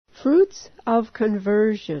Fruits of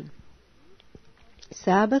Conversion.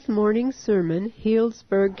 Sabbath Morning Sermon,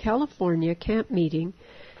 Healdsburg, California, Camp Meeting,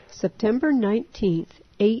 September 19th,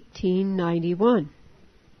 1891.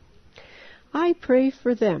 I pray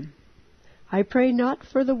for them. I pray not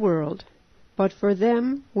for the world, but for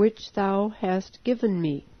them which thou hast given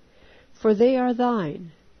me. For they are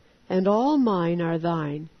thine, and all mine are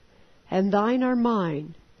thine, and thine are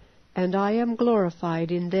mine, and I am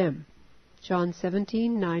glorified in them. John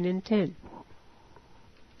 17:9 and 10.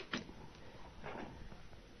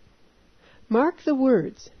 Mark the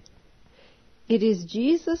words. It is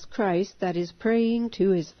Jesus Christ that is praying to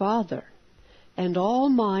his Father, and all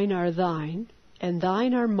mine are thine, and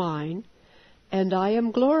thine are mine, and I am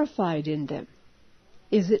glorified in them.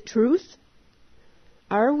 Is it truth?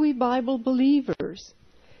 Are we Bible believers?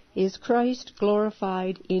 Is Christ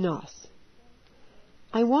glorified in us?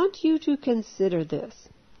 I want you to consider this.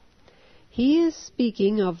 He is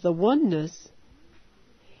speaking of the oneness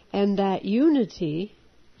and that unity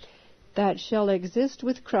that shall exist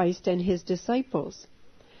with Christ and his disciples.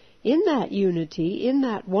 In that unity, in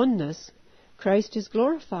that oneness, Christ is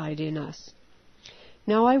glorified in us.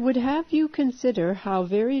 Now I would have you consider how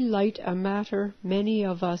very light a matter many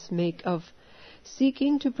of us make of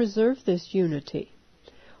seeking to preserve this unity.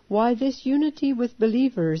 Why this unity with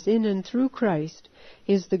believers in and through Christ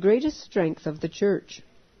is the greatest strength of the church.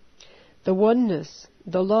 The oneness,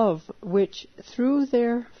 the love which through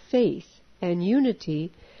their faith and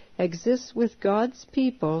unity exists with God's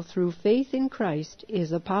people through faith in Christ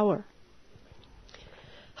is a power.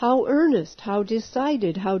 How earnest, how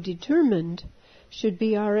decided, how determined should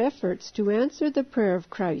be our efforts to answer the prayer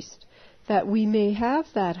of Christ, that we may have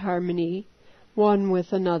that harmony one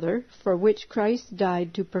with another for which Christ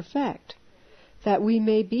died to perfect, that we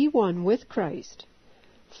may be one with Christ.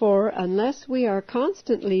 For unless we are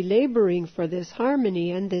constantly laboring for this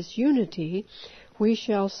harmony and this unity, we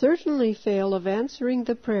shall certainly fail of answering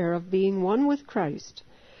the prayer of being one with Christ,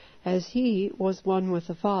 as he was one with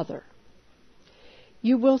the Father.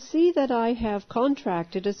 You will see that I have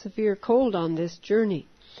contracted a severe cold on this journey.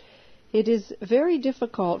 It is very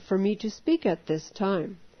difficult for me to speak at this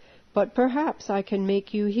time, but perhaps I can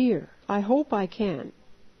make you hear. I hope I can.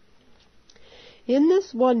 In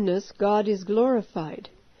this oneness, God is glorified.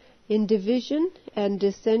 In division and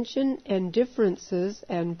dissension and differences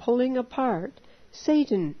and pulling apart,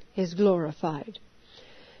 Satan is glorified.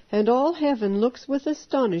 And all heaven looks with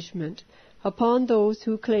astonishment upon those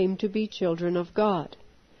who claim to be children of God.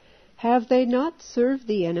 Have they not served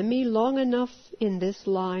the enemy long enough in this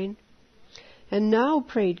line? And now,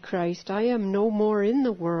 prayed Christ, I am no more in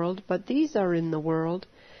the world, but these are in the world,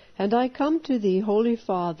 and I come to thee, Holy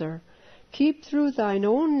Father. Keep through thine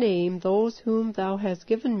own name those whom thou hast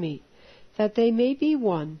given me, that they may be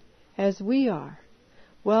one, as we are.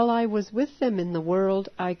 While I was with them in the world,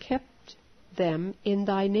 I kept them in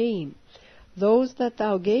thy name. Those that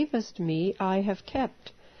thou gavest me I have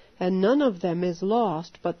kept, and none of them is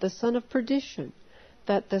lost but the son of perdition,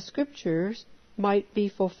 that the Scriptures might be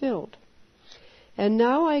fulfilled. And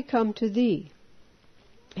now I come to thee,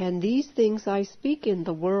 and these things I speak in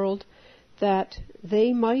the world, that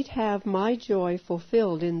they might have my joy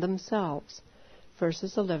fulfilled in themselves.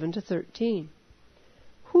 Verses 11 to 13.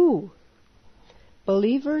 Who?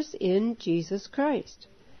 Believers in Jesus Christ,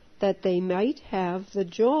 that they might have the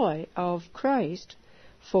joy of Christ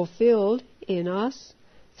fulfilled in us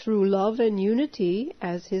through love and unity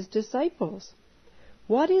as his disciples.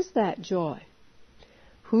 What is that joy?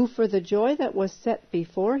 Who for the joy that was set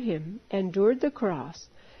before him endured the cross,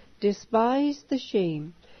 despised the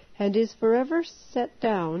shame, and is forever set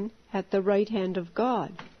down at the right hand of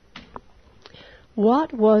God.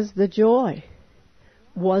 What was the joy?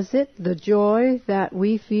 Was it the joy that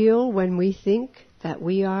we feel when we think that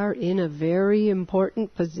we are in a very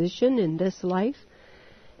important position in this life?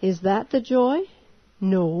 Is that the joy?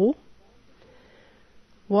 No.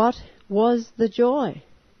 What was the joy?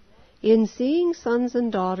 In seeing sons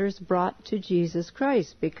and daughters brought to Jesus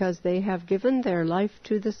Christ because they have given their life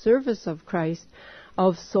to the service of Christ,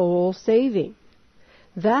 of soul saving.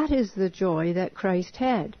 That is the joy that Christ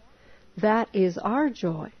had. That is our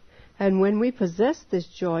joy. And when we possess this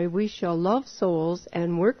joy, we shall love souls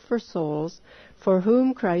and work for souls for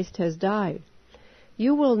whom Christ has died.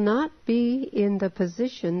 You will not be in the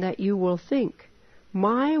position that you will think,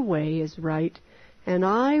 my way is right, and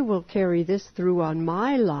I will carry this through on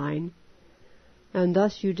my line, and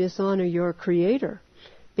thus you dishonor your Creator,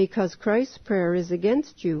 because Christ's prayer is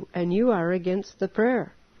against you, and you are against the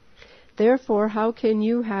prayer. Therefore, how can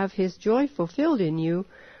you have his joy fulfilled in you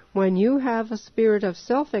when you have a spirit of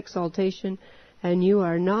self-exaltation and you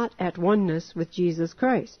are not at oneness with Jesus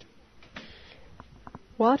Christ?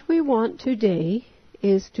 What we want today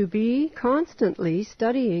is to be constantly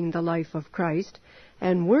studying the life of Christ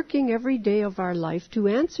and working every day of our life to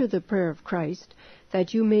answer the prayer of Christ,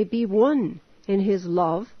 that you may be one in his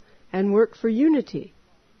love and work for unity.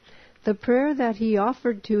 The prayer that he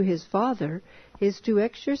offered to his Father is to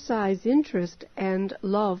exercise interest and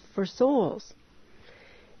love for souls.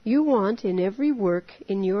 You want in every work,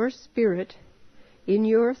 in your spirit, in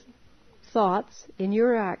your thoughts, in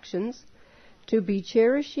your actions, to be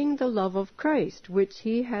cherishing the love of Christ, which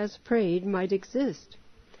he has prayed might exist.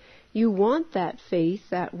 You want that faith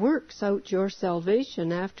that works out your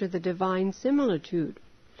salvation after the divine similitude.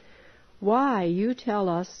 Why, you tell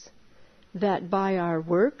us that by our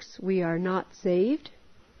works we are not saved?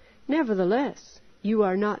 Nevertheless, you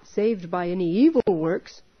are not saved by any evil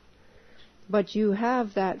works, but you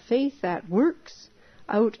have that faith that works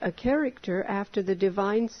out a character after the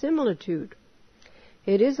divine similitude.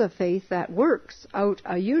 It is a faith that works out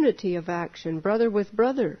a unity of action, brother with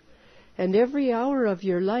brother, and every hour of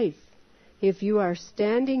your life. If you are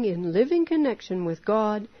standing in living connection with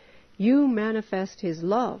God, you manifest his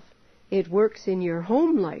love. It works in your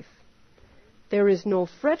home life. There is no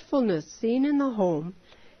fretfulness seen in the home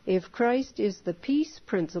if Christ is the peace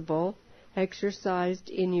principle exercised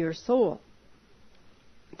in your soul.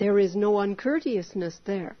 There is no uncourteousness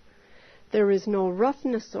there. There is no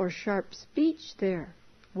roughness or sharp speech there.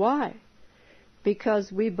 Why? Because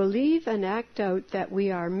we believe and act out that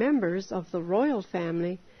we are members of the royal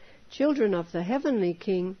family, children of the heavenly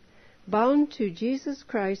King, bound to Jesus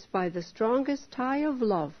Christ by the strongest tie of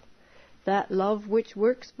love, that love which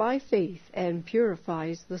works by faith and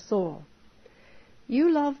purifies the soul. You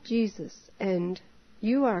love Jesus, and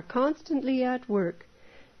you are constantly at work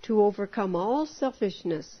to overcome all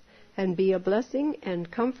selfishness and be a blessing and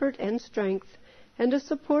comfort and strength and a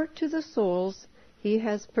support to the souls he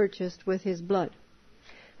has purchased with his blood.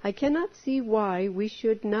 I cannot see why we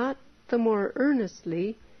should not the more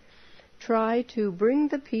earnestly try to bring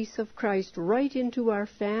the peace of Christ right into our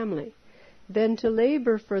family than to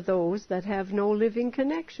labor for those that have no living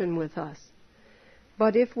connection with us.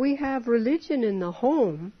 But if we have religion in the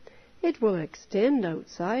home, it will extend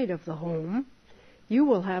outside of the home. You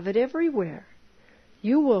will have it everywhere.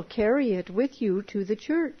 You will carry it with you to the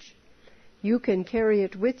church. You can carry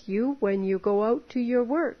it with you when you go out to your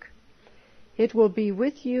work. It will be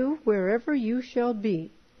with you wherever you shall be.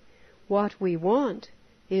 What we want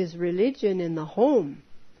is religion in the home.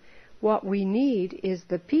 What we need is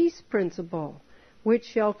the peace principle, which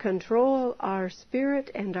shall control our spirit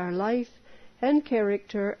and our life and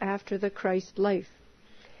character after the Christ life.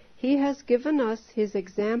 He has given us his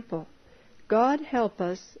example. God help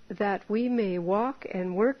us that we may walk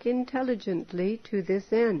and work intelligently to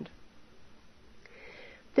this end.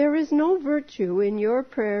 There is no virtue in your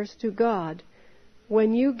prayers to God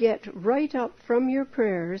when you get right up from your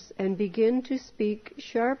prayers and begin to speak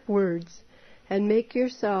sharp words and make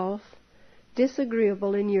yourself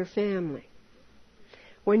disagreeable in your family.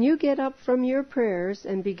 When you get up from your prayers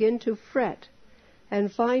and begin to fret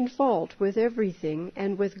and find fault with everything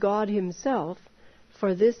and with God himself,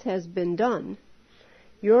 for this has been done,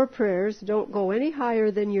 your prayers don't go any higher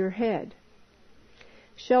than your head.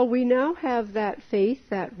 Shall we now have that faith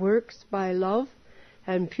that works by love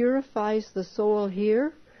and purifies the soul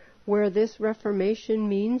here, where this reformation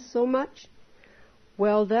means so much?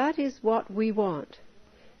 Well, that is what we want,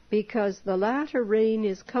 because the latter rain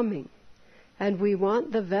is coming, and we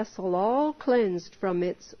want the vessel all cleansed from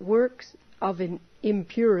its works of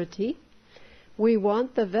impurity. We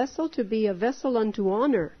want the vessel to be a vessel unto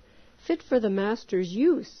honor, fit for the Master's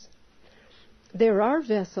use. There are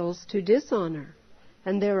vessels to dishonor,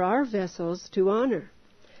 and there are vessels to honor.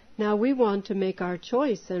 Now we want to make our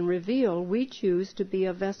choice and reveal we choose to be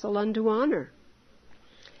a vessel unto honor.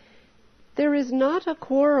 There is not a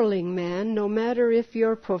quarreling man, no matter if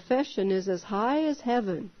your profession is as high as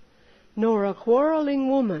heaven, nor a quarreling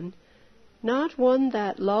woman, not one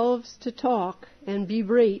that loves to talk and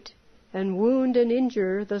berate and wound and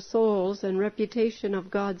injure the souls and reputation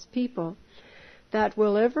of God's people, that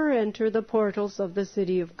will ever enter the portals of the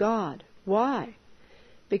city of God. Why?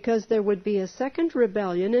 Because there would be a second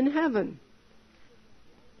rebellion in heaven.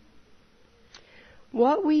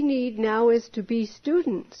 What we need now is to be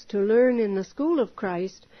students, to learn in the school of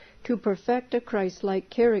Christ, to perfect a Christ-like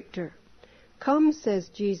character. Come, says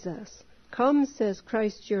Jesus. Come, says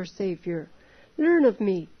Christ your Savior. Learn of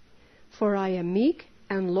me, for I am meek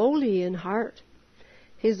and lowly in heart.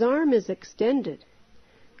 His arm is extended.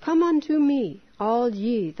 Come unto me, all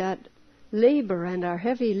ye that labor and are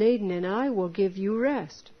heavy laden, and I will give you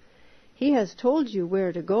rest. He has told you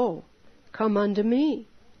where to go. Come unto me,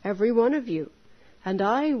 every one of you, and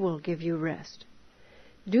I will give you rest.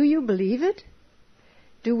 Do you believe it?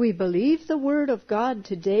 Do we believe the Word of God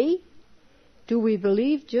today? Do we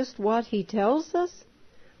believe just what He tells us?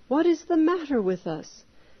 What is the matter with us,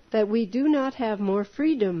 that we do not have more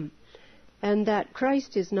freedom, and that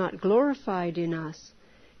Christ is not glorified in us?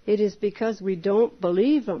 It is because we don't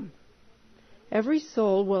believe Him. Every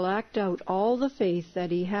soul will act out all the faith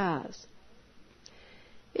that he has.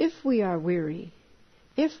 If we are weary,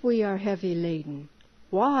 if we are heavy laden,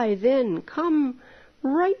 why then come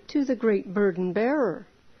right to the great burden bearer.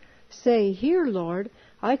 Say, "Here, Lord,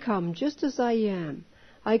 I come just as I am.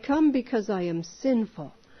 I come because I am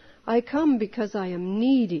sinful. I come because I am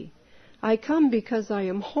needy. I come because I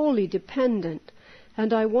am wholly dependent,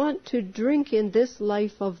 and I want to drink in this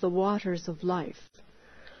life of the waters of life.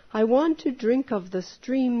 I want to drink of the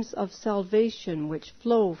streams of salvation which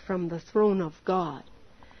flow from the throne of God."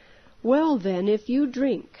 Well then, if you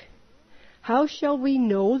drink, how shall we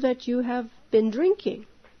know that you have been drinking?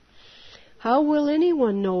 How will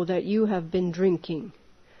anyone know that you have been drinking?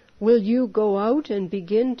 Will you go out and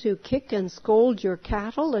begin to kick and scold your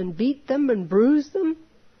cattle and beat them and bruise them?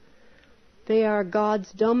 They are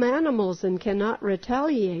God's dumb animals and cannot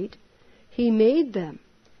retaliate. He made them.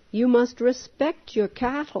 You must respect your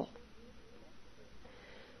cattle.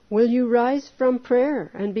 Will you rise from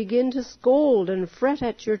prayer and begin to scold and fret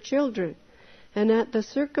at your children and at the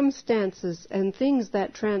circumstances and things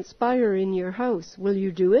that transpire in your house? Will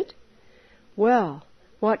you do it? Well,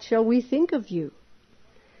 what shall we think of you?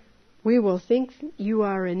 We will think you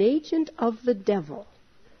are an agent of the devil.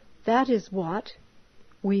 That is what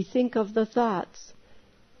we think of the thoughts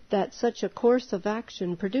that such a course of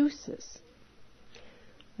action produces.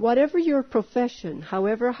 Whatever your profession,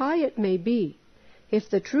 however high it may be, if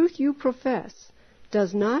the truth you profess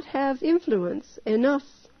does not have influence enough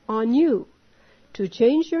on you to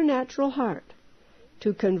change your natural heart,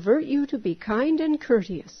 to convert you to be kind and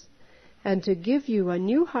courteous, and to give you a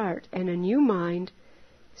new heart and a new mind,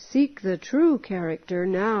 seek the true character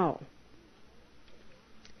now.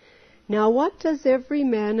 Now what does every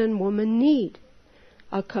man and woman need?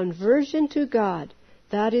 A conversion to God.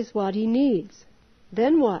 That is what he needs.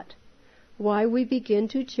 Then what? Why, we begin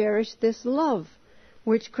to cherish this love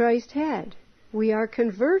which Christ had. We are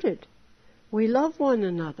converted. We love one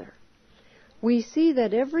another. We see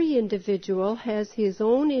that every individual has his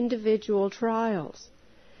own individual trials.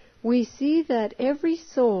 We see that every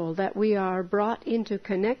soul that we are brought into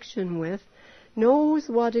connection with knows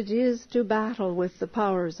what it is to battle with the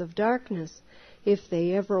powers of darkness, if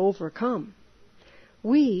they ever overcome.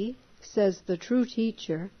 We, says the true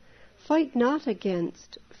teacher, fight not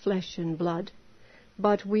against flesh and blood,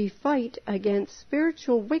 but we fight against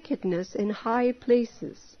spiritual wickedness in high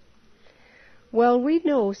places. Well, we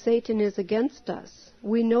know Satan is against us.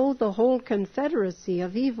 We know the whole confederacy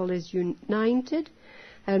of evil is united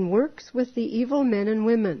and works with the evil men and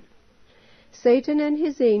women. Satan and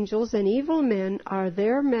his angels and evil men are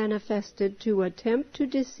there manifested to attempt to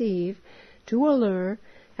deceive, to allure,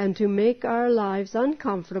 and to make our lives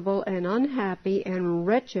uncomfortable and unhappy and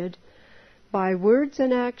wretched by words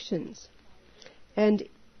and actions. And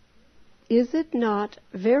is it not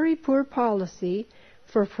very poor policy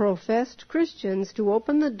for professed Christians to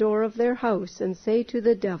open the door of their house and say to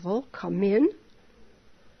the devil, "Come in"?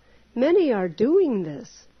 Many are doing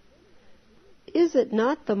this. Is it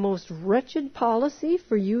not the most wretched policy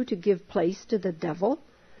for you to give place to the devil,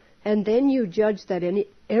 and then you judge that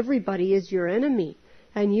everybody is your enemy,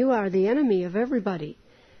 and you are the enemy of everybody,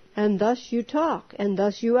 and thus you talk, and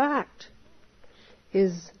thus you act?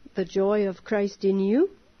 Is the joy of Christ in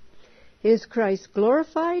you? Is Christ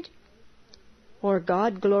glorified, or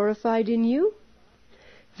God glorified in you?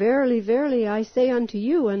 Verily, verily, I say unto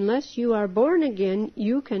you, unless you are born again,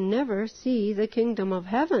 you can never see the kingdom of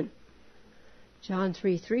heaven. John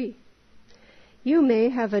 3:3. You may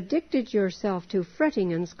have addicted yourself to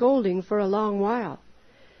fretting and scolding for a long while,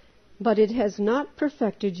 but it has not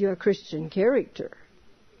perfected your Christian character.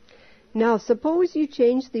 Now suppose you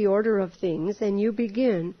change the order of things, and you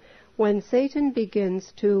begin, when Satan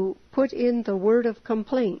begins to put in the word of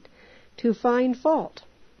complaint, to find fault.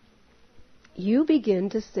 You begin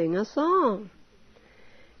to sing a song.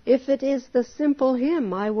 If it is the simple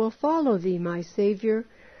hymn, "I will follow thee, my Savior,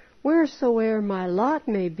 wheresoe'er my lot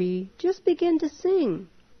may be," just begin to sing.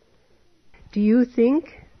 Do you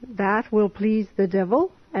think that will please the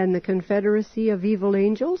devil and the confederacy of evil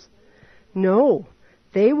angels? No,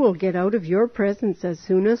 they will get out of your presence as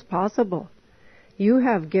soon as possible. You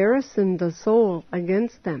have garrisoned the soul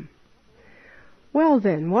against them. Well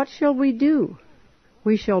then, what shall we do?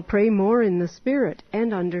 We shall pray more in the Spirit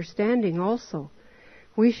and understanding also.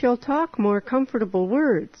 We shall talk more comfortable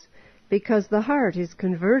words, because the heart is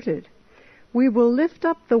converted. We will lift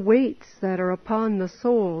up the weights that are upon the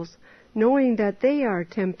souls, knowing that they are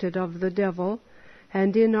tempted of the devil,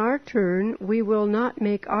 and in our turn we will not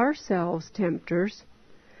make ourselves tempters.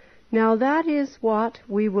 Now that is what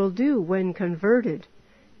we will do when converted.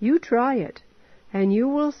 You try it, and you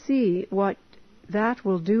will see what that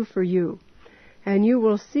will do for you, and you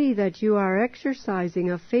will see that you are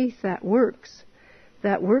exercising a faith that works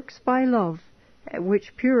by love,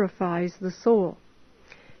 which purifies the soul.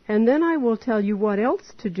 And then I will tell you what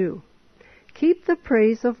else to do. Keep the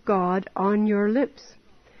praise of God on your lips.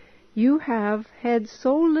 You have had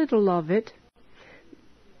so little of it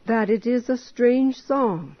that it is a strange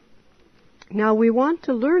song. Now we want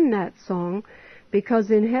to learn that song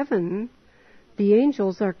because in heaven the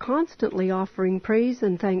angels are constantly offering praise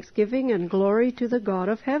and thanksgiving and glory to the God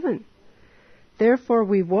of heaven. Therefore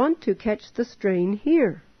we want to catch the strain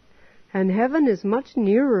here. And heaven is much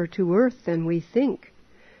nearer to earth than we think,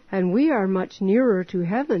 and we are much nearer to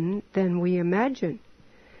heaven than we imagine,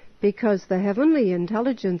 because the heavenly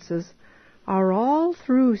intelligences are all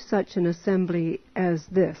through such an assembly as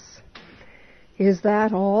this. Is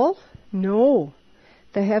that all? No.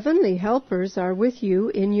 The heavenly helpers are with you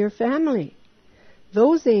in your family.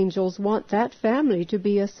 Those angels want that family to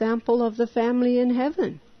be a sample of the family in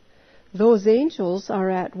heaven. Those angels are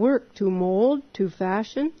at work to mold, to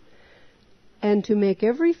fashion, and to make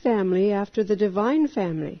every family after the divine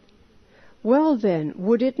family. Well then,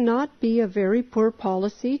 would it not be a very poor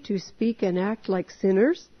policy to speak and act like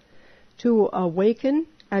sinners, to awaken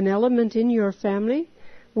an element in your family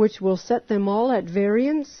which will set them all at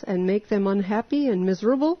variance and make them unhappy and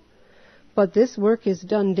miserable? But this work is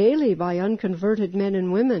done daily by unconverted men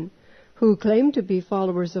and women who claim to be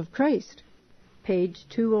followers of Christ. Page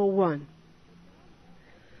 201.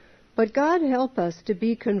 But God help us to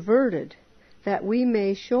be converted, that we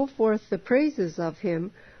may show forth the praises of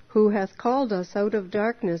him who hath called us out of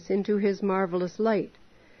darkness into his marvelous light.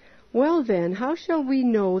 Well then, how shall we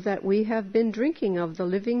know that we have been drinking of the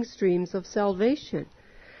living streams of salvation?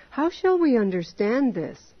 How shall we understand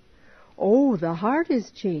this? Oh, the heart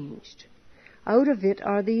is changed. Out of it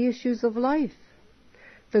are the issues of life.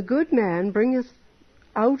 The good man bringeth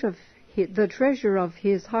out of the treasure of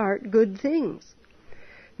his heart good things.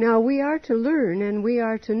 Now we are to learn and we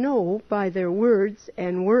are to know by their words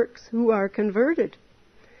and works who are converted.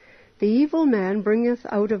 The evil man bringeth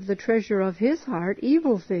out of the treasure of his heart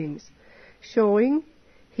evil things, showing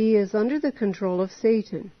he is under the control of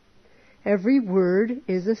Satan. Every word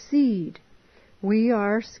is a seed. We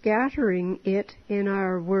are scattering it in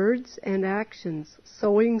our words and actions,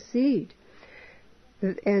 sowing seed.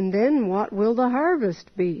 And then what will the harvest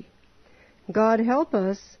be? God help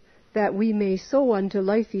us that we may sow unto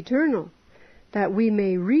life eternal, that we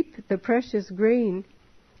may reap the precious grain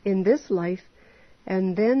in this life,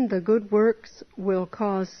 and then the good works will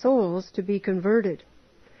cause souls to be converted.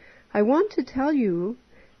 I want to tell you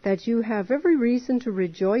that you have every reason to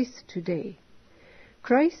rejoice today.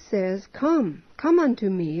 Christ says, "Come, come unto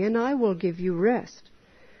me, and I will give you rest."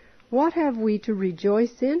 What have we to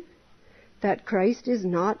rejoice in? That Christ is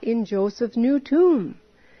not in Joseph's new tomb,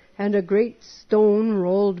 and a great stone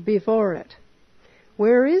rolled before it.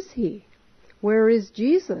 Where is he? Where is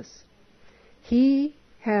Jesus? He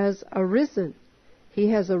has arisen. He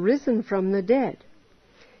has arisen from the dead.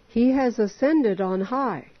 He has ascended on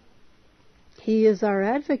high. He is our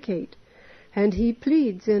advocate, and he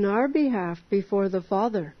pleads in our behalf before the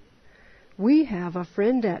Father. We have a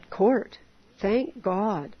friend at court. Thank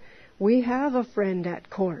God, we have a friend at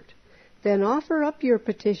court. Then offer up your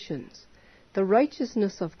petitions. The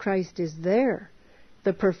righteousness of Christ is there.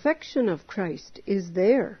 The perfection of Christ is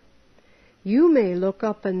there. You may look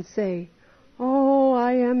up and say, "Oh,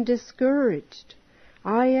 I am discouraged.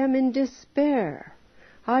 I am in despair.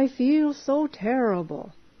 I feel so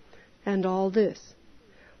terrible," and all this.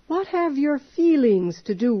 What have your feelings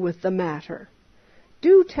to do with the matter?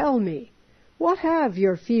 Do tell me, what have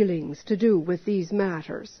your feelings to do with these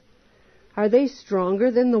matters? Are they stronger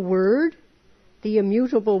than the Word, the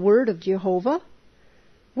immutable Word of Jehovah?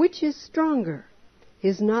 Which is stronger?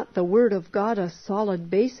 Is not the Word of God a solid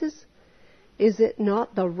basis? Is it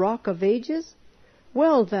not the rock of ages?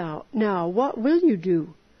 Well, now, what will you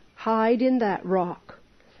do? Hide in that rock.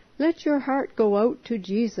 Let your heart go out to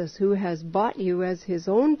Jesus, who has bought you as his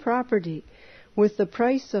own property with the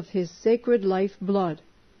price of his sacred life blood.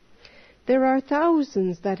 There are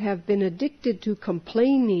thousands that have been addicted to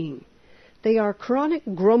complaining. They are chronic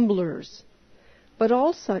grumblers, but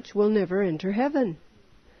all such will never enter heaven.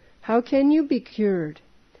 How can you be cured?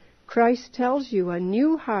 Christ tells you, "A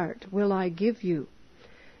new heart will I give you,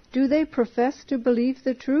 Do they profess to believe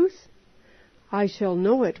the truth? I shall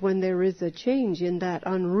know it when there is a change in that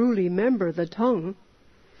unruly member, the tongue.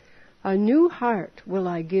 A new heart will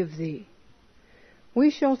I give thee. We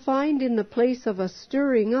shall find in the place of a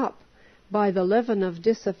stirring up by the leaven of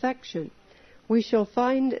disaffection, we shall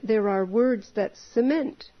find there are words that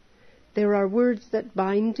cement, there are words that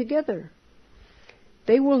bind together.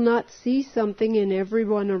 They will not see something in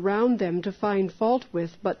everyone around them to find fault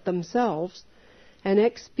with but themselves, and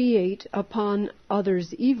expiate upon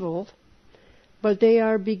others' evil, but they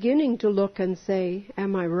are beginning to look and say,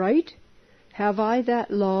 am I right? Have I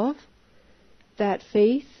that love, that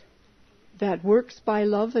faith, that works by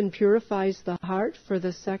love and purifies the heart for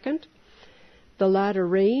the second, the latter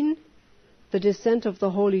rain, the descent of the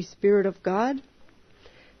Holy Spirit of God?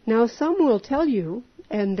 Now some will tell you,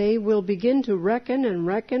 and they will begin to reckon and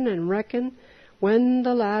reckon and reckon when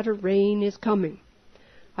the latter rain is coming.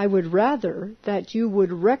 I would rather that you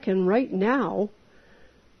would reckon right now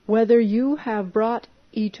whether you have brought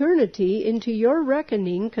eternity into your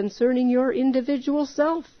reckoning concerning your individual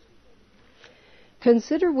self.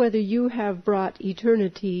 Consider whether you have brought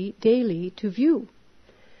eternity daily to view.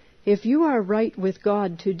 If you are right with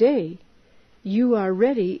God today, you are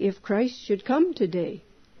ready if Christ should come today.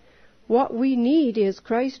 What we need is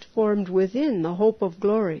Christ formed within, the hope of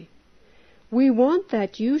glory. We want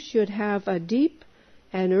that you should have a deep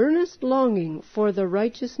and earnest longing for the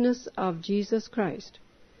righteousness of Jesus Christ.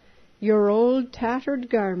 Your old tattered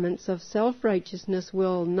garments of self-righteousness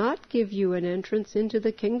will not give you an entrance into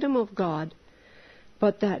the kingdom of God,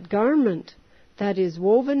 but that garment that is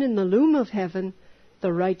woven in the loom of heaven,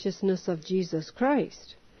 the righteousness of Jesus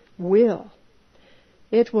Christ, will.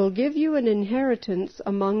 It will give you an inheritance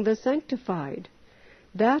among the sanctified.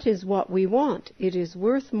 That is what we want. It is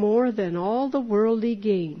worth more than all the worldly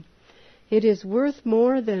gain. It is worth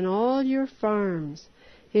more than all your farms.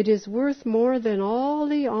 It is worth more than all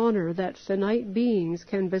the honor that finite beings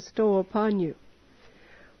can bestow upon you.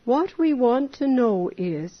 What we want to know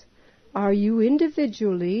is, are you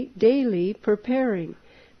individually, daily preparing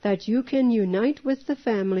that you can unite with the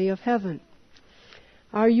family of heaven?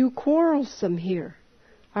 Are you quarrelsome here?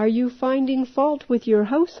 Are you finding fault with your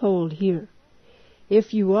household here?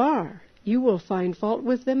 If you are, you will find fault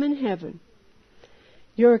with them in heaven.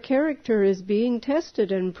 Your character is being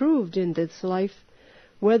tested and proved in this life,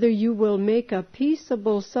 whether you will make a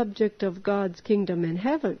peaceable subject of God's kingdom in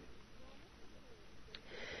heaven.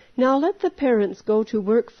 Now let the parents go to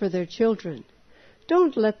work for their children.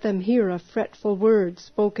 Don't let them hear a fretful word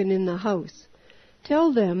spoken in the house.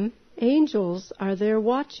 Tell them angels are there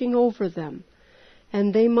watching over them,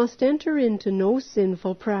 and they must enter into no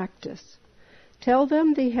sinful practice. Tell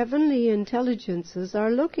them the heavenly intelligences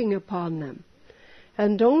are looking upon them,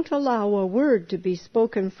 and don't allow a word to be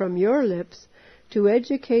spoken from your lips to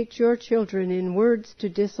educate your children in words to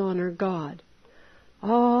dishonor God.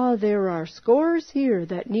 Ah, there are scores here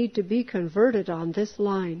that need to be converted on this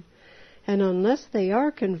line, and unless they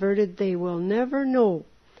are converted, they will never know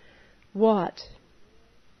what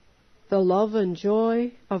the love and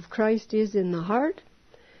joy of Christ is in the heart,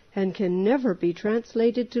 and can never be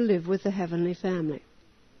translated to live with the heavenly family.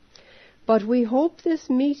 But we hope this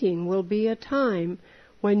meeting will be a time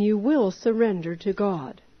when you will surrender to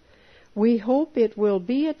God. We hope it will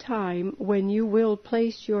be a time when you will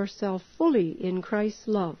place yourself fully in Christ's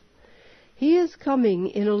love. He is coming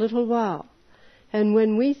in a little while, and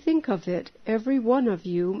when we think of it, every one of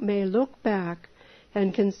you may look back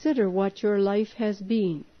and consider what your life has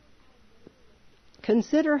been.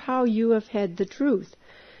 Consider how you have had the truth.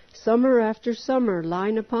 Summer after summer,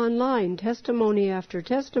 line upon line, testimony after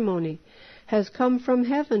testimony has come from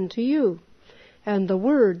heaven to you, and the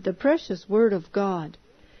Word, the precious Word of God.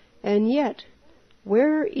 And yet,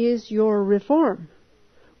 where is your reform?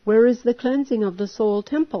 Where is the cleansing of the soul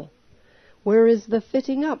temple? Where is the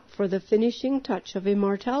fitting up for the finishing touch of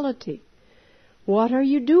immortality? What are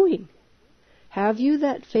you doing? Have you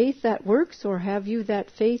that faith that works, or have you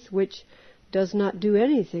that faith which does not do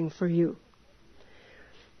anything for you?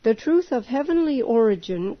 The truth of heavenly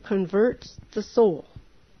origin converts the soul.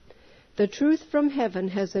 The truth from heaven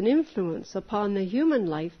has an influence upon the human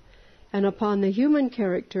life and upon the human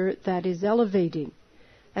character that is elevating,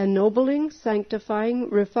 ennobling, sanctifying,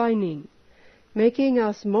 refining, making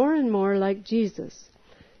us more and more like Jesus,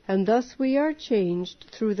 and thus we are changed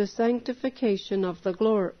through the sanctification of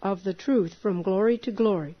the truth from glory to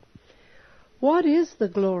glory. What is the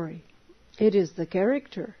glory? It is the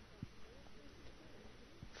character.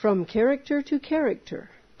 From character to character.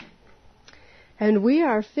 And we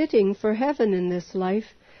are fitting for heaven in this life,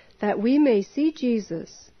 that we may see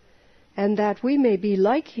Jesus, and that we may be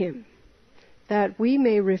like Him, that we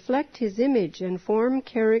may reflect his image and form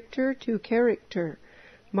character to character,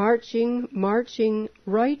 marching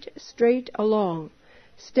right straight along.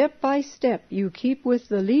 Step by step you keep with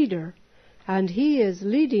the leader, and he is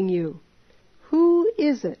leading you. Who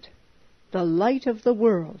is it? The light of the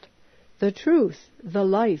world, the truth, the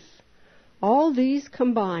life, all these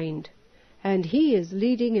combined, and he is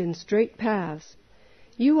leading in straight paths.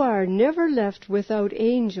 You are never left without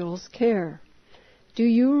angels' care. Do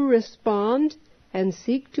you respond and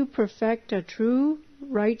seek to perfect a true,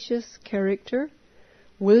 righteous character?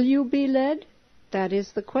 Will you be led? That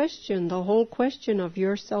is the question, the whole question of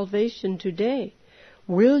your salvation today.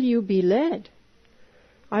 Will you be led?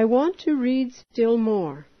 I want to read still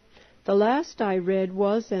more. The last I read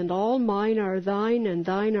was, "And all mine are thine, and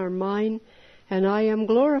thine are mine, and I am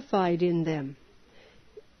glorified in them."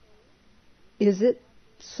 Is it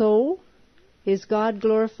so? Is God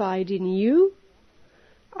glorified in you?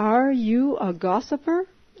 Are you a gossiper?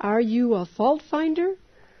 Are you a fault finder?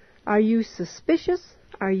 Are you suspicious?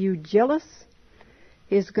 Are you jealous?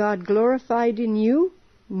 Is God glorified in you?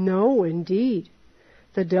 No, indeed.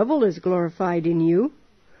 The devil is glorified in you,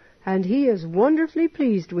 and he is wonderfully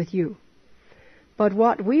pleased with you. But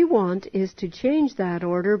what we want is to change that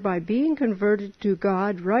order by being converted to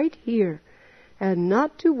God right here, and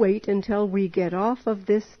not to wait until we get off of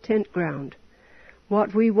this tent ground.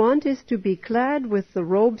 What we want is to be clad with the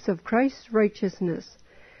robes of Christ's righteousness.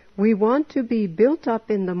 We want to be built up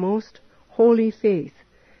in the most holy faith.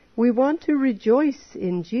 We want to rejoice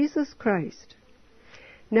in Jesus Christ.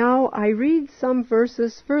 Now I read some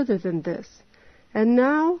verses further than this. "And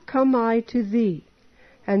now come I to thee,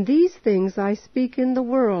 and these things I speak in the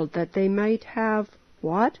world, that they might have,"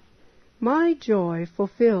 what? "My joy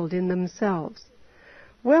fulfilled in themselves."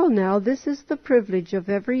 Well, now, this is the privilege of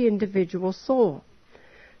every individual soul.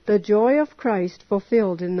 The joy of Christ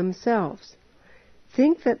fulfilled in themselves.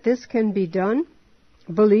 Think that this can be done?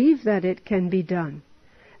 Believe that it can be done.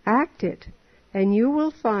 Act it, and you will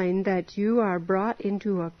find that you are brought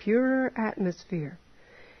into a purer atmosphere.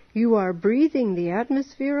 You are breathing the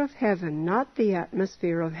atmosphere of heaven, not the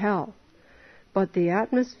atmosphere of hell, but the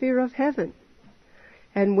atmosphere of heaven.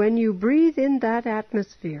 And when you breathe in that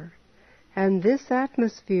atmosphere, and this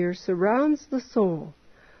atmosphere surrounds the soul,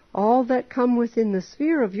 all that come within the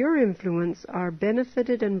sphere of your influence are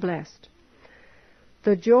benefited and blessed.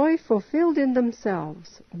 The joy fulfilled in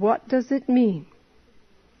themselves, what does it mean?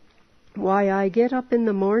 Why, I get up in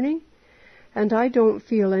the morning, and I don't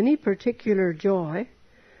feel any particular joy.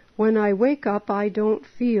 When I wake up, I don't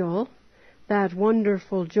feel that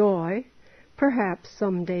wonderful joy. Perhaps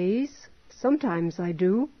some days, sometimes I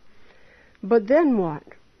do. But then what?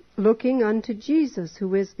 Looking unto Jesus,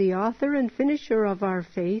 who is the author and finisher of our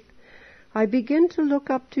faith, I begin to look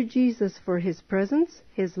up to Jesus for his presence,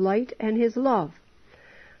 his light, and his love.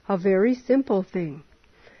 A very simple thing.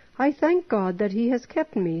 I thank God that he has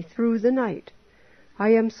kept me through the night. I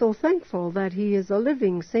am so thankful that he is a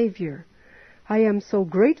living Savior. I am so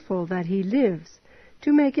grateful that he lives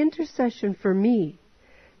to make intercession for me,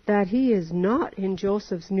 that he is not in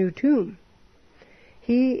Joseph's new tomb.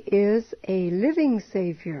 He is a living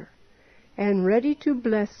Savior and ready to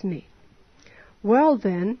bless me. Well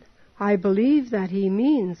then, I believe that he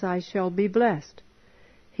means I shall be blessed.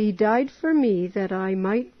 He died for me that I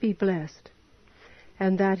might be blessed,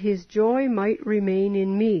 and that his joy might remain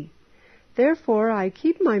in me. Therefore I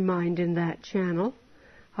keep my mind in that channel.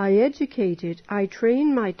 I educate it, I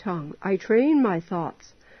train my tongue, I train my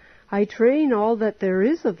thoughts, I train all that there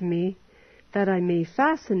is of me, that I may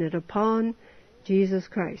fasten it upon Jesus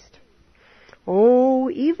Christ. Oh,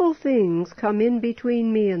 evil things come in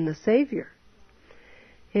between me and the Savior.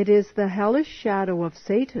 It is the hellish shadow of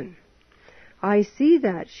Satan. I see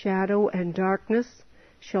that shadow and darkness.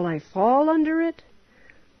 Shall I fall under it?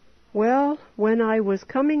 Well, when I was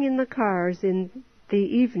coming in the cars in the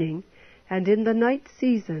evening, and in the night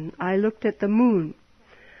season, I looked at the moon.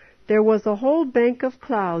 There was a whole bank of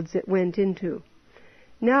clouds it went into.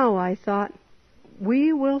 Now I thought,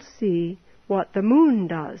 we will see what the moon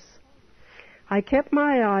does. I kept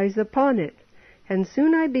my eyes upon it, and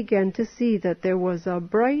soon I began to see that there was a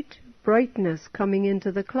brightness coming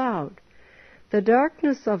into the cloud. The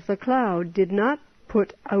darkness of the cloud did not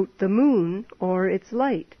put out the moon or its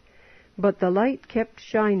light, but the light kept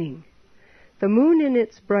shining. The moon in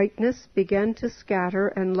its brightness began to scatter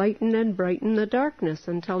and lighten and brighten the darkness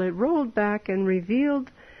until it rolled back and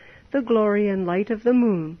revealed the glory and light of the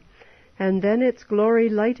moon, and then its glory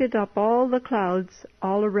lighted up all the clouds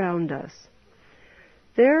all around us.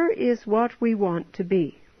 There is what we want to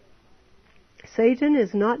be. Satan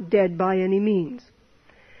is not dead by any means.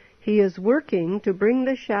 He is working to bring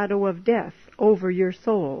the shadow of death over your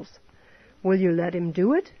souls. Will you let him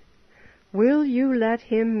do it? Will you let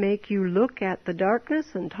him make you look at the darkness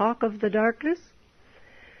and talk of the darkness?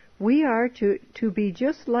 We are to be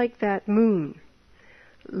just like that moon.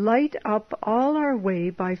 Light up all our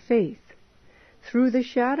way by faith. Through the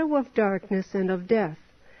shadow of darkness and of death,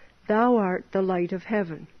 thou art the light of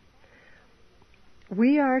heaven.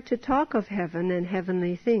 We are to talk of heaven and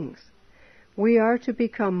heavenly things. We are to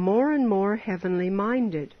become more and more heavenly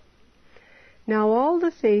minded. Now all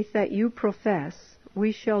the faith that you profess,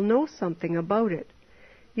 we shall know something about it.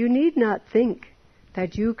 You need not think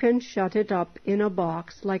that you can shut it up in a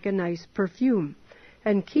box like a nice perfume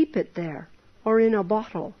and keep it there, or in a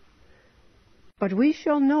bottle. But we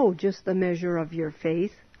shall know just the measure of your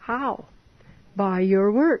faith. How? By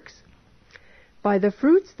your works, by the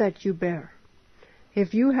fruits that you bear.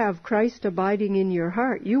 If you have Christ abiding in your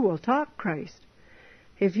heart, you will talk Christ.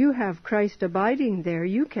 If you have Christ abiding there,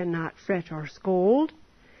 you cannot fret or scold.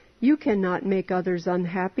 You cannot make others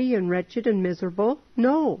unhappy and wretched and miserable.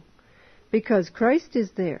 No, because Christ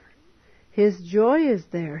is there. His joy is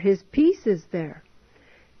there. His peace is there.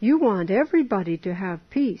 You want everybody to have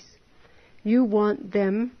peace. You want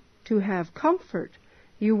them to have comfort.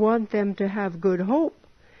 You want them to have good hope.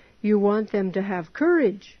 You want them to have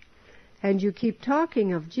courage. And you keep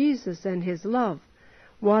talking of Jesus and His love,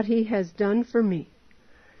 what He has done for me.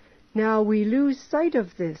 Now we lose sight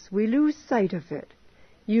of this. We lose sight of it.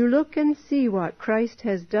 You look and see what Christ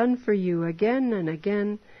has done for you again and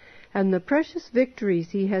again, and the precious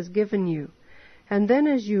victories He has given you. And then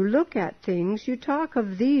as you look at things, you talk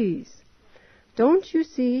of these. Don't you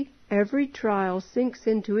see? Every trial sinks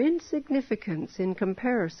into insignificance in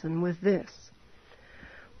comparison with this.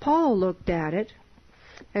 Paul looked at it,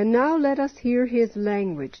 and now let us hear his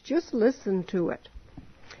language. Just listen to it.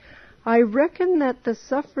 I reckon that the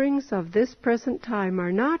sufferings of this present time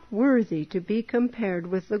are not worthy to be compared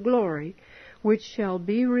with the glory which shall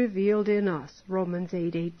be revealed in us. Romans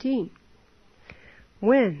 8:18.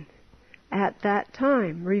 When? At that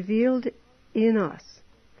time, revealed in us.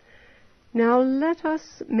 Now let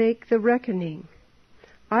us make the reckoning.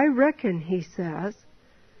 I reckon, he says.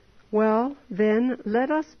 Well, then, let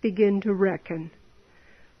us begin to reckon.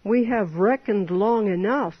 We have reckoned long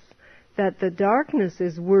enough that the darkness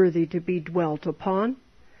is worthy to be dwelt upon.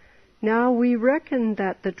 Now we reckon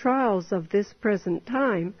that the trials of this present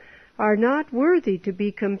time are not worthy to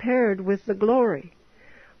be compared with the glory.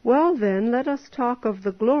 Well, then, let us talk of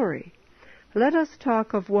the glory. Let us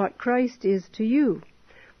talk of what Christ is to you,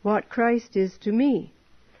 what Christ is to me.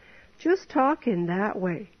 Just talk in that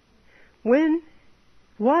way.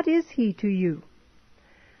 What is He to you?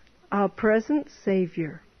 A present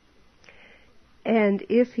Savior. And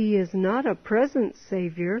if He is not a present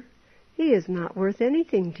Savior, He is not worth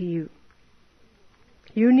anything to you.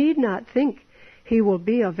 You need not think He will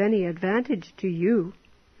be of any advantage to you.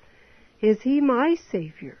 Is He my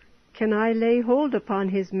Savior? Can I lay hold upon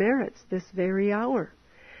His merits this very hour?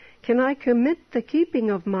 Can I commit the keeping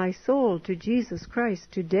of my soul to Jesus Christ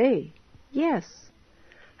today? Yes.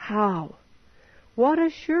 How? What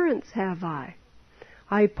assurance have I?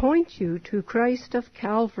 I point you to Christ of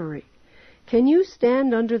Calvary. Can you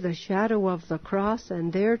stand under the shadow of the cross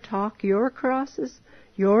and there talk your crosses,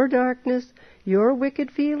 your darkness, your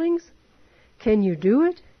wicked feelings? Can you do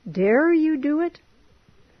it? Dare you do it?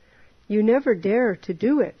 You never dare to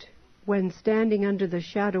do it when standing under the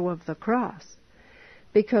shadow of the cross,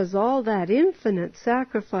 because all that infinite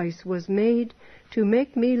sacrifice was made to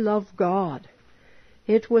make me love God.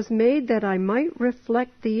 It was made that I might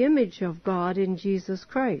reflect the image of God in Jesus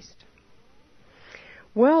Christ.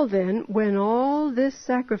 Well then, when all this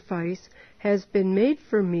sacrifice has been made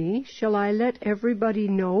for me, shall I let everybody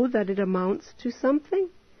know that it amounts to something?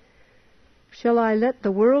 Shall I let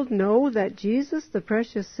the world know that Jesus, the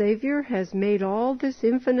precious Savior, has made all this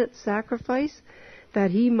infinite sacrifice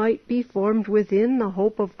that He might be formed within the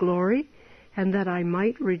hope of glory, and that I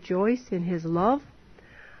might rejoice in His love?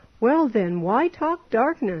 Well then, why talk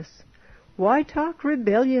darkness? Why talk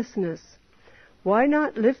rebelliousness? Why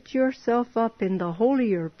not lift yourself up in the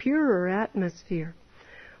holier, purer atmosphere?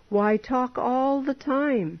 Why talk all the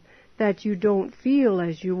time that you don't feel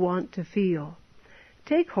as you want to feel?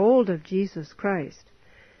 Take hold of Jesus Christ.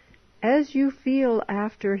 As you feel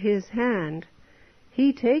after His hand,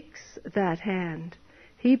 He takes that hand.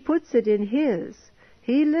 He puts it in His.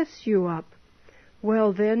 He lifts you up.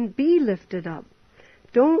 Well then, be lifted up.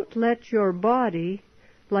 Don't let your body,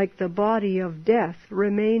 like the body of death,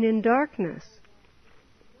 remain in darkness,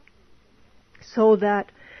 so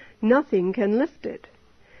that nothing can lift it.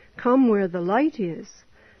 Come where the light is.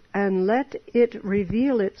 and let it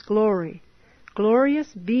reveal its glory,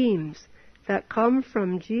 glorious beams that come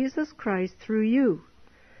from Jesus Christ through you.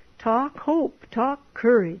 Talk hope, talk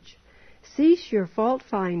courage. Cease your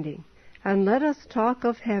fault-finding, and let us talk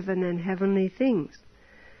of heaven and heavenly things.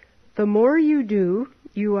 The more you do,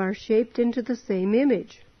 you are shaped into the same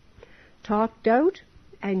image. Talk doubt,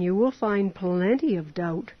 and you will find plenty of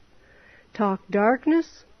doubt. Talk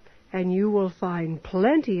darkness, and you will find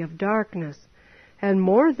plenty of darkness. And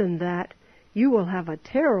more than that, you will have a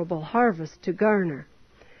terrible harvest to garner.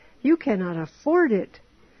 You cannot afford it.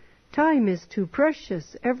 Time is too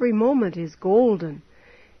precious. Every moment is golden.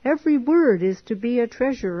 Every word is to be a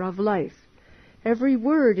treasure of life. Every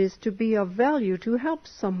word is to be of value to help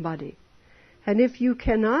somebody. And if you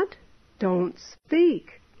cannot, don't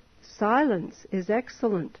speak. Silence is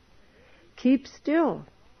excellent. Keep still.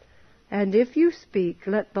 And if you speak,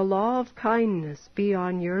 let the law of kindness be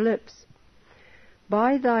on your lips.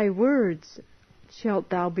 By thy words shalt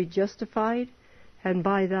thou be justified, and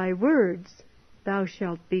by thy words thou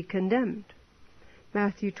shalt be condemned.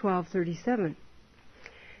 Matthew 12:37.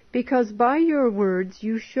 Because by your words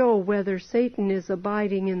you show whether Satan is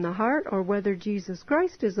abiding in the heart or whether Jesus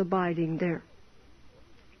Christ is abiding there.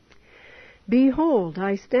 Behold,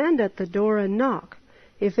 I stand at the door and knock.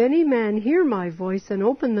 If any man hear my voice and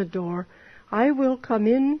open the door, I will come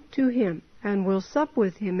in to him, and will sup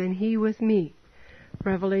with him, and he with me.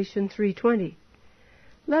 Revelation 3:20.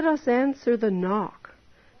 Let us answer the knock.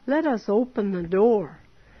 Let us open the door.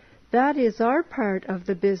 That is our part of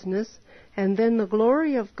the business, and then the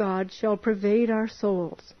glory of God shall pervade our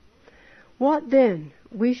souls. What then?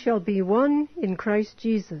 We shall be one in Christ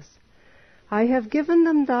Jesus. I have given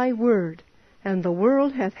them thy word, and the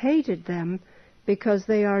world hath hated them, because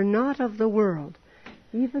they are not of the world,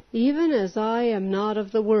 even as I am not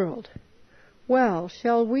of the world. Well,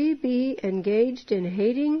 shall we be engaged in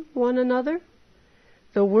hating one another?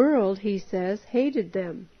 The world, he says, hated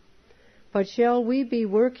them. But shall we be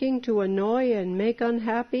working to annoy and make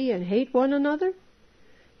unhappy and hate one another?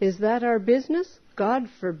 Is that our business? God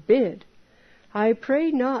forbid. I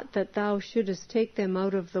pray not that thou shouldest take them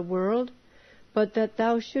out of the world, but that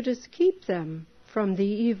thou shouldest keep them from the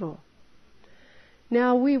evil.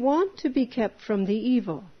 Now we want to be kept from the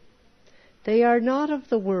evil. They are not of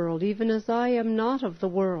the world, even as I am not of the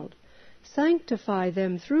world. Sanctify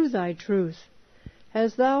them through thy truth.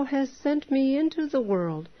 As thou hast sent me into the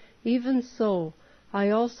world, even so I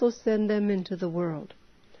also send them into the world.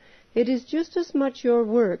 It is just as much your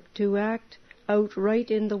work to act out right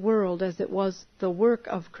in the world as it was the work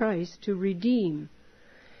of Christ to redeem.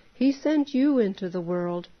 He sent you into the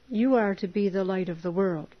world. You are to be the light of the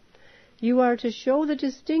world. You are to show the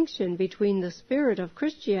distinction between the spirit of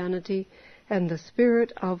Christianity and the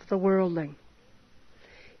spirit of the worldling.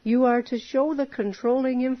 You are to show the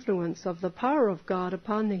controlling influence of the power of God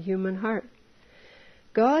upon the human heart.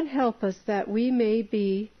 God help us that we may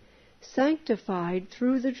be sanctified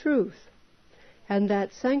through the truth, and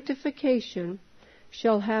that sanctification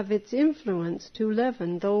shall have its influence to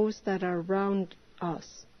leaven those that are round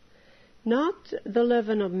us. Not the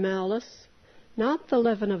leaven of malice, not the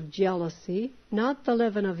leaven of jealousy, not the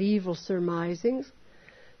leaven of evil surmisings,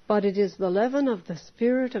 but it is the leaven of the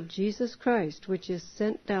Spirit of Jesus Christ, which is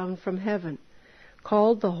sent down from heaven,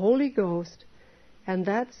 called the Holy Ghost, and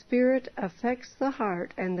that Spirit affects the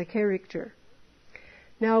heart and the character.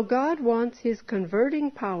 Now God wants His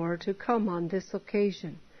converting power to come on this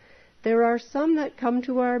occasion. There are some that come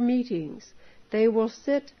to our meetings. They will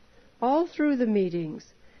sit all through the meetings.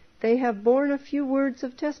 They have borne a few words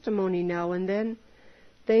of testimony now and then.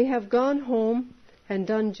 They have gone home and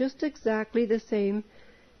done just exactly the same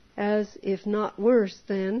as, if not worse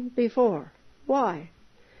than, before. Why?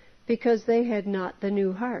 Because they had not the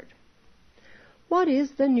new heart. What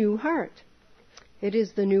is the new heart? It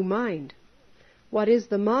is the new mind. What is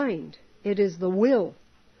the mind? It is the will.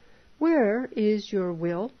 Where is your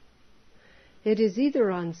will? It is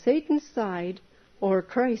either on Satan's side or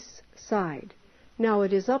Christ's side. Now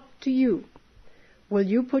it is up to you. Will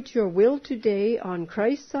you put your will today on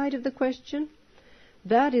Christ's side of the question?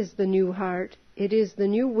 That is the new heart. It is the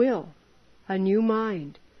new will, a new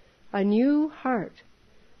mind, a new heart.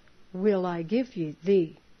 Will I give you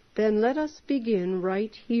thee? Then let us begin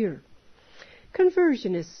right here.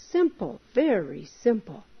 Conversion is simple, very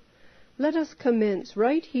simple. Let us commence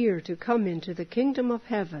right here to come into the kingdom of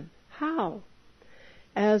heaven. How?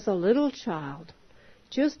 As a little child,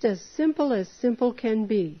 just as simple can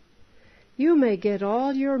be. You may get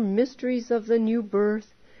all your mysteries of the new birth,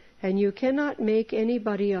 and you cannot make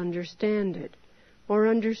anybody understand it, or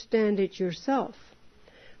understand it yourself.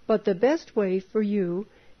 But the best way for you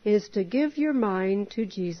is to give your mind to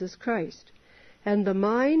Jesus Christ. And the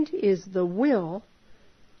mind is the will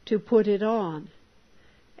to put it on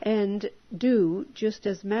and do just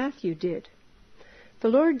as Matthew did. The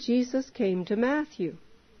Lord Jesus came to Matthew.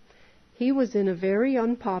 He was in a very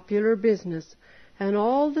unpopular business, and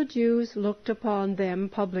all the Jews looked upon them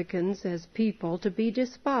publicans as people to be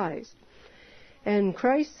despised. And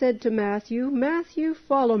Christ said to Matthew, "Matthew,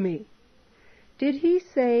 follow me." Did he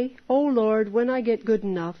say, "O Lord, when I get good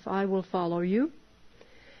enough, I will follow you"?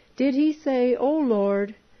 Did he say, "O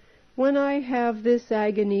Lord, when I have this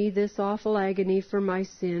agony, this awful agony for my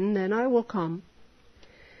sin, then I will come"?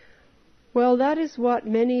 Well, that is what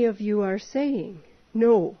many of you are saying.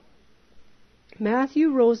 No.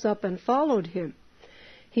 Matthew rose up and followed him.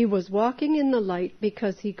 He was walking in the light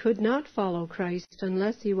because he could not follow Christ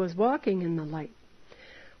unless he was walking in the light.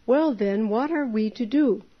 Well then, what are we to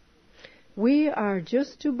do? We are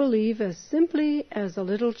just to believe as simply as a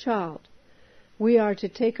little child. We are to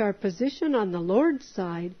take our position on the Lord's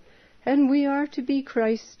side, and we are to be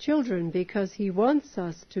Christ's children because he wants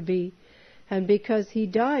us to be, and because he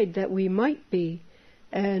died that we might be.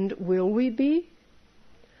 And will we be?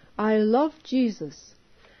 I love Jesus.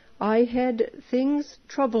 I had things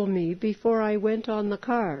trouble me before I went on the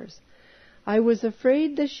cars. I was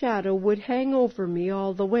afraid the shadow would hang over me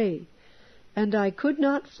all the way, and I could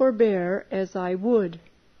not forbear as I would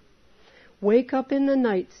wake up in the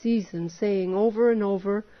night season saying over and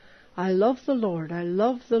over, "I love the Lord, I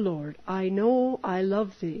love the Lord, I know I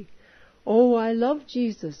love thee. Oh, I love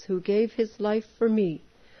Jesus who gave his life for me.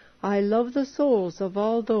 I love the souls of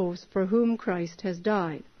all those for whom Christ has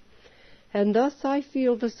died." And thus I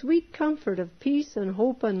feel the sweet comfort of peace and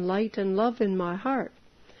hope and light and love in my heart.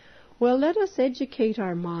 Well, let us educate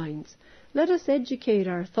our minds. Let us educate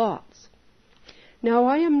our thoughts. Now,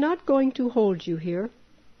 I am not going to hold you here,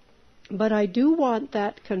 but I do want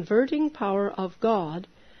that converting power of God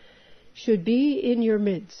should be in your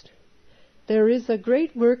midst. There is a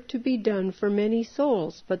great work to be done for many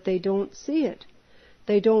souls, but they don't see it.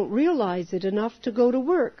 They don't realize it enough to go to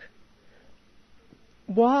work.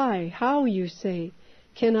 Why, how, you say,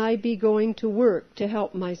 can I be going to work to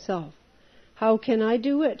help myself? How can I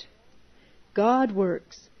do it? God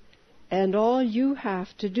works, and all you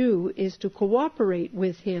have to do is to cooperate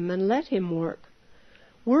with him and let him work.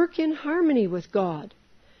 Work in harmony with God.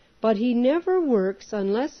 But he never works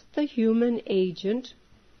unless the human agent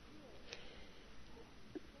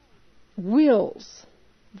wills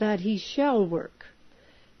that he shall work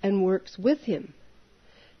and works with him.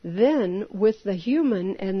 Then, with the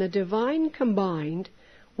human and the divine combined,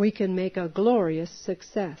 we can make a glorious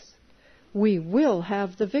success. We will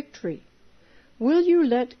have the victory. Will you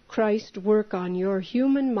let Christ work on your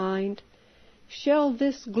human mind? Shall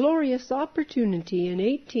this glorious opportunity in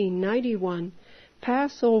 1891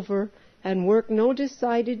 pass over and work no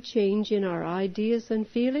decided change in our ideas and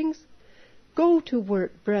feelings? Go to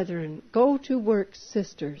work, brethren. Go to work,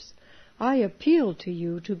 sisters. I appeal to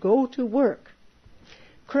you to go to work.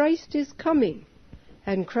 Christ is coming,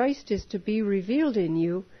 and Christ is to be revealed in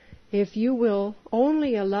you if you will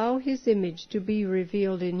only allow his image to be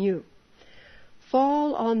revealed in you.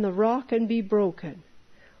 Fall on the rock and be broken.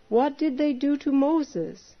 What did they do to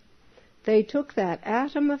Moses? They took that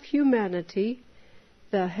atom of humanity,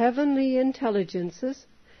 the heavenly intelligences,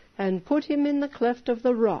 and put him in the cleft of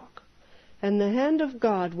the rock, and the hand of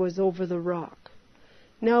God was over the rock.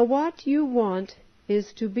 Now what you want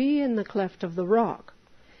is to be in the cleft of the rock.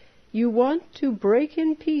 You want to break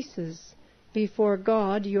in pieces before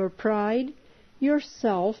God your pride,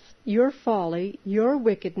 yourself, your folly, your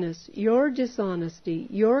wickedness, your dishonesty,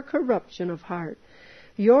 your corruption of heart,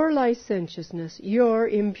 your licentiousness, your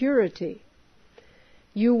impurity.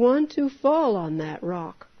 You want to fall on that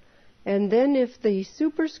rock, and then if the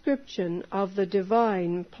superscription of the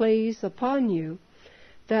divine plays upon you,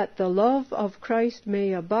 that the love of Christ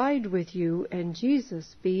may abide with you and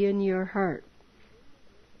Jesus be in your heart.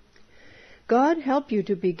 God help you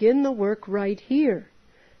to begin the work right here,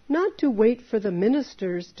 not to wait for the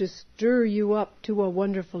ministers to stir you up to a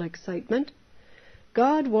wonderful excitement.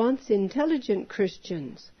 God wants intelligent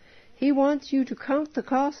Christians. He wants you to count the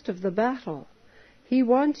cost of the battle. He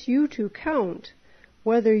wants you to count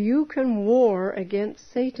whether you can war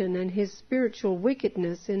against Satan and his spiritual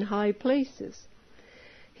wickedness in high places.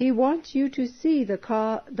 He wants you to see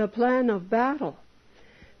the plan of battle,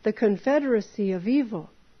 the confederacy of evil.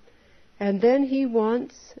 And then he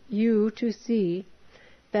wants you to see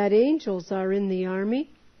that angels are in the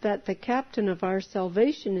army, that the captain of our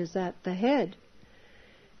salvation is at the head.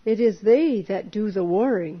 It is they that do the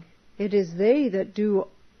warring. It is they that do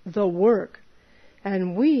the work.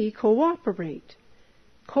 And we cooperate.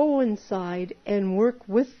 coincide and work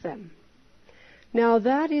with them. Now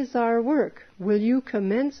that is our work. Will you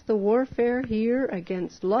commence the warfare here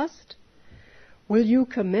against lust? Will you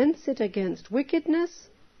commence it against wickedness?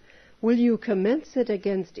 Will you commence it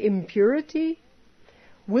against impurity?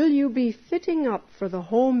 Will you be fitting up for the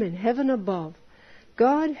home in heaven above?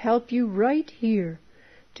 God help you right here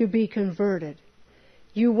to be converted.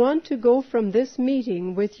 You want to go from this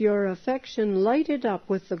meeting with your affection lighted up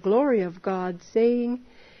with the glory of God, saying,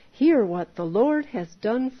 "Hear what the Lord has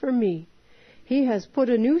done for me. He has put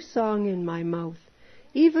a new song in my mouth,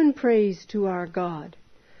 even praise to our God."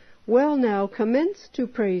 Well, now commence to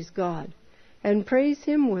praise God, and praise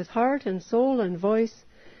Him with heart and soul and voice.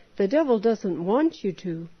 The devil doesn't want you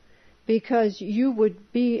to, because you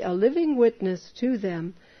would be a living witness to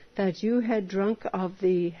them that you had drunk of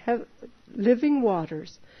the living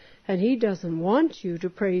waters, and he doesn't want you to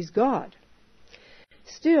praise God.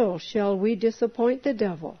 Still, shall we disappoint the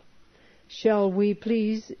devil? Shall we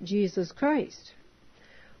please Jesus Christ?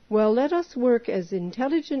 Well, let us work as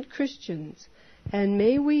intelligent Christians, and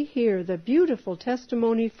may we hear the beautiful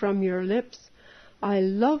testimony from your lips, "I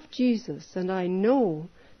love Jesus, and I know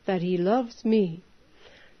that He loves me."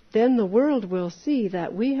 Then the world will see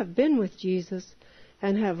that we have been with Jesus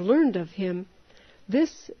and have learned of Him.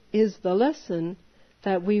 This is the lesson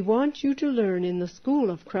that we want you to learn in the school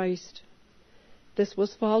of Christ. This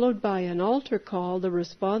was followed by an altar call. The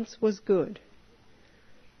response was good.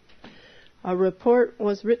 A report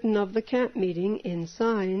was written of the camp meeting in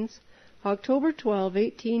Signs, October 12,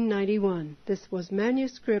 1891. This was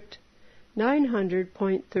manuscript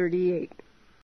 900.38.